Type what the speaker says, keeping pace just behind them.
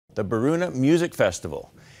The Beruna Music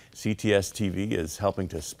Festival. CTS TV is helping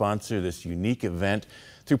to sponsor this unique event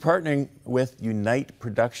through partnering with Unite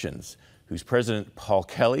Productions, whose president Paul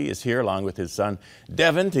Kelly is here along with his son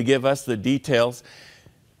Devin to give us the details.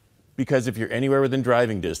 Because if you're anywhere within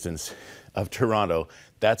driving distance of Toronto,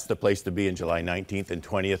 that's the place to be in July 19th and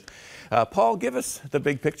 20th. Paul, give us the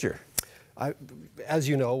big picture. As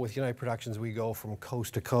you know, with Unite Productions, we go from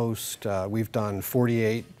coast to coast. We've done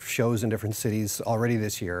 48 shows in different cities already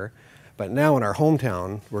this year. But now in our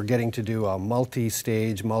hometown, we're getting to do a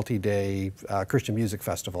multi-stage, multi-day Christian music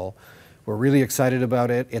festival. We're really excited about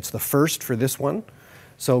it. It's the first for this one.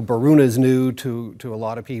 So Beruna is new to a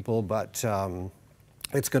lot of people, but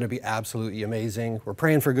it's going to be absolutely amazing. We're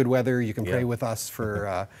praying for good weather. You can pray with us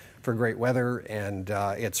for great weather. And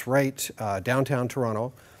it's right downtown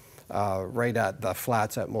Toronto. Right at the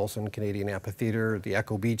flats at Molson Canadian Amphitheatre, the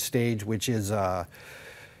Echo Beach stage, which is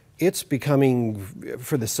it's becoming,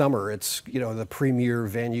 for the summer, it's, you know, the premier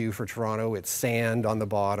venue for Toronto. It's sand on the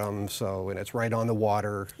bottom, and it's right on the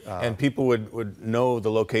water. And people would know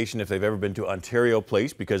the location if they've ever been to Ontario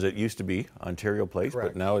Place, because it used to be Ontario Place,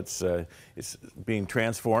 but now it's being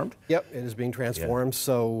transformed. Yep, it is being transformed.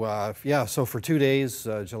 So so for 2 days,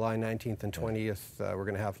 July 19th and 20th, we're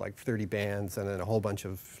going to have like 30 bands and then a whole bunch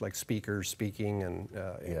of like speakers speaking and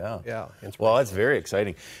Well, that's very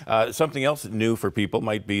exciting. Something else new for people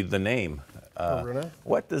might be the name. Beruna.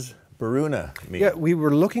 What does Beruna mean? Yeah, we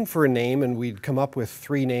were looking for a name, and we'd come up with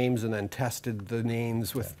 3 names and then tested the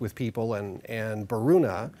names with people. And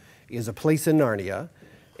Beruna is a place in Narnia,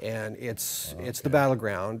 and it's the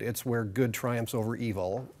battleground. It's where good triumphs over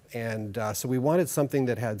evil. And so we wanted something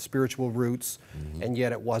that had spiritual roots, and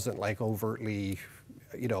yet it wasn't like overtly,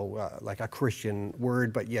 you know, like a Christian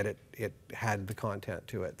word, but yet it had the content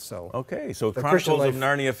to it. So so Chronicles of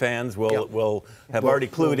Narnia fans will have already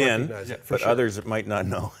clued in, but others might not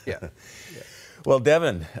know. Well,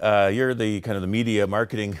 Devin, you're the kind of the media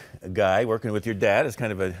marketing guy, working with your dad. It's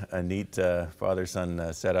kind of a neat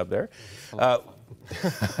father-son setup there.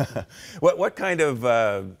 What kind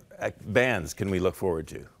of bands can we look forward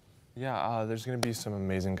to? Yeah, there's going to be some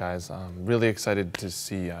amazing guys. Really excited to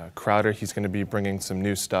see Crowder. He's going to be bringing some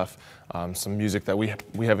new stuff, some music that we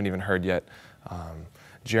haven't even heard yet.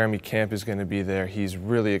 Jeremy Camp is going to be there. He's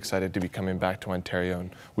really excited to be coming back to Ontario,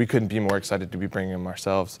 and we couldn't be more excited to be bringing him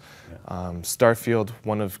ourselves. Starfield,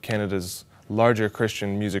 one of Canada's larger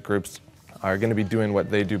Christian music groups, are going to be doing what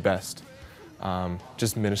they do best,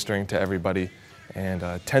 just ministering to everybody. And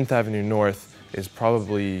 10th Avenue North is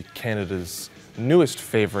probably Canada's newest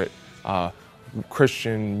favorite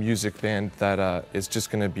Christian music band that is just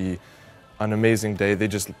going to be an amazing day. They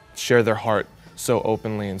just share their heart so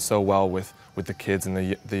openly and so well with the kids and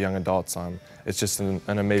the young adults. It's just an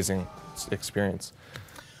amazing experience.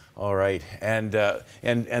 All right, and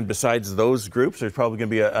besides those groups, there's probably going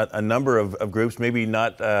to be a number of groups, maybe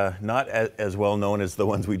not as well known as the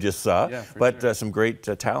ones we just saw, but some great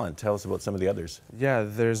talent. Tell us about some of the others. Yeah,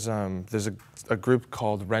 there's a group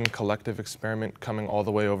called Wren Collective Experiment coming all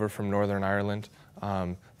the way over from Northern Ireland.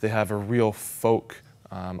 They have a real folk,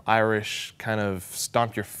 Irish kind of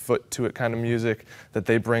stomp your foot to it kind of music that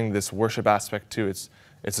they bring this worship aspect to.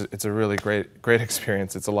 It's a really great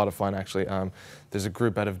experience. It's a lot of fun, actually. There's a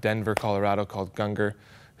group out of Denver, Colorado called Gunger,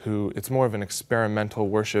 who it's more of an experimental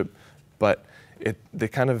worship, but they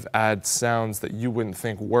kind of add sounds that you wouldn't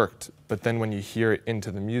think worked, but then when you hear it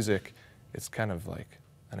into the music, it's kind of like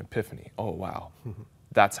an epiphany. Oh, wow.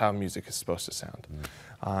 That's how music is supposed to sound.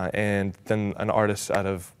 And then an artist out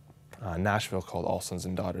of Nashville called All Sons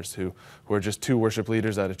and Daughters, who are just 2 worship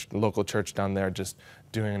leaders at a local church down there, just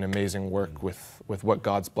doing an amazing work with what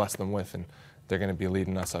God's blessed them with, and they're going to be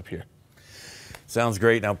leading us up here. Sounds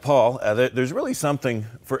great. Now, Paul, there's really something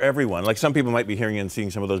for everyone. Like, some people might be hearing and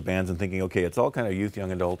seeing some of those bands and thinking, okay, it's all kind of youth,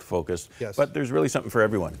 young adult focused, but there's really something for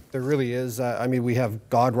everyone. There really is. I mean, we have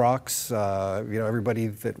God Rocks. You know, everybody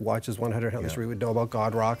that watches 100 Huntley Street would know about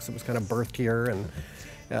God Rocks. It was kind of birthed here,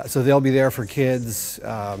 and so they'll be there for kids.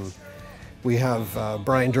 We have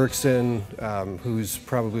Brian Dirksen, who's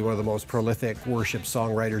probably one of the most prolific worship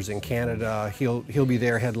songwriters in Canada. He'll be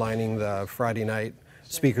there headlining the Friday night.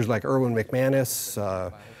 Speakers like Erwin McManus,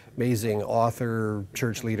 amazing author,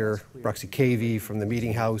 church leader. Bruxy Cavey from the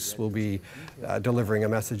Meeting House will be delivering a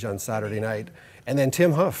message on Saturday night. And then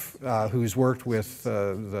Tim Huff, who's worked with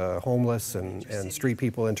the homeless and street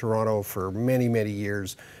people in Toronto for many, many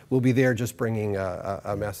years, will be there just bringing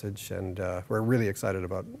a message, and we're really excited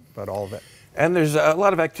about all of it. And there's a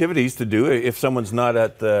lot of activities to do if someone's not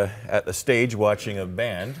at the stage watching a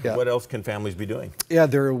band. Yeah. What else can families be doing? Yeah,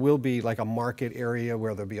 there will be like a market area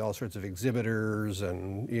where there'll be all sorts of exhibitors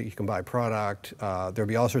and you can buy product. There'll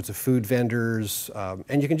be all sorts of food vendors,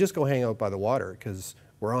 and you can just go hang out by the water because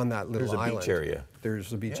we're on that little island. There's a beach area.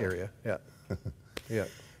 There's a beach area, yeah. Yeah.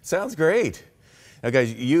 Sounds great. Now,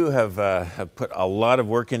 guys, you have put a lot of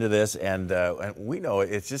work into this, and we know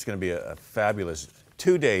it's just going to be a fabulous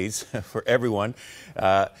 2 days for everyone.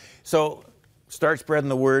 So start spreading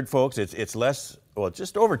the word, folks. It's less, well,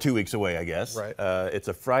 just over 2 weeks away, I guess. Right. It's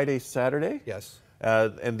a Friday, Saturday. Yes.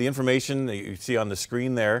 And the information that you see on the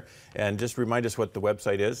screen there, and just remind us what the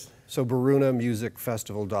website is. So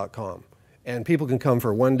BerunaMusicFestival.com. And people can come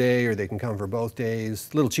for 1 day or they can come for both days.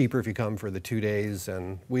 A little cheaper if you come for the 2 days,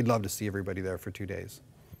 and we'd love to see everybody there for 2 days.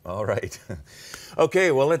 All right. Okay,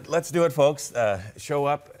 well, let's do it, folks. Show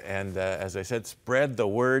up, and as I said, spread the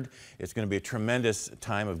word. It's going to be a tremendous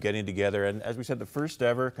time of getting together. And as we said, the first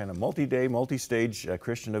ever kind of multi-day, multi-stage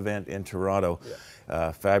Christian event in Toronto.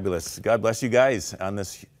 Yeah. Fabulous. God bless you guys on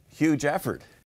this huge effort.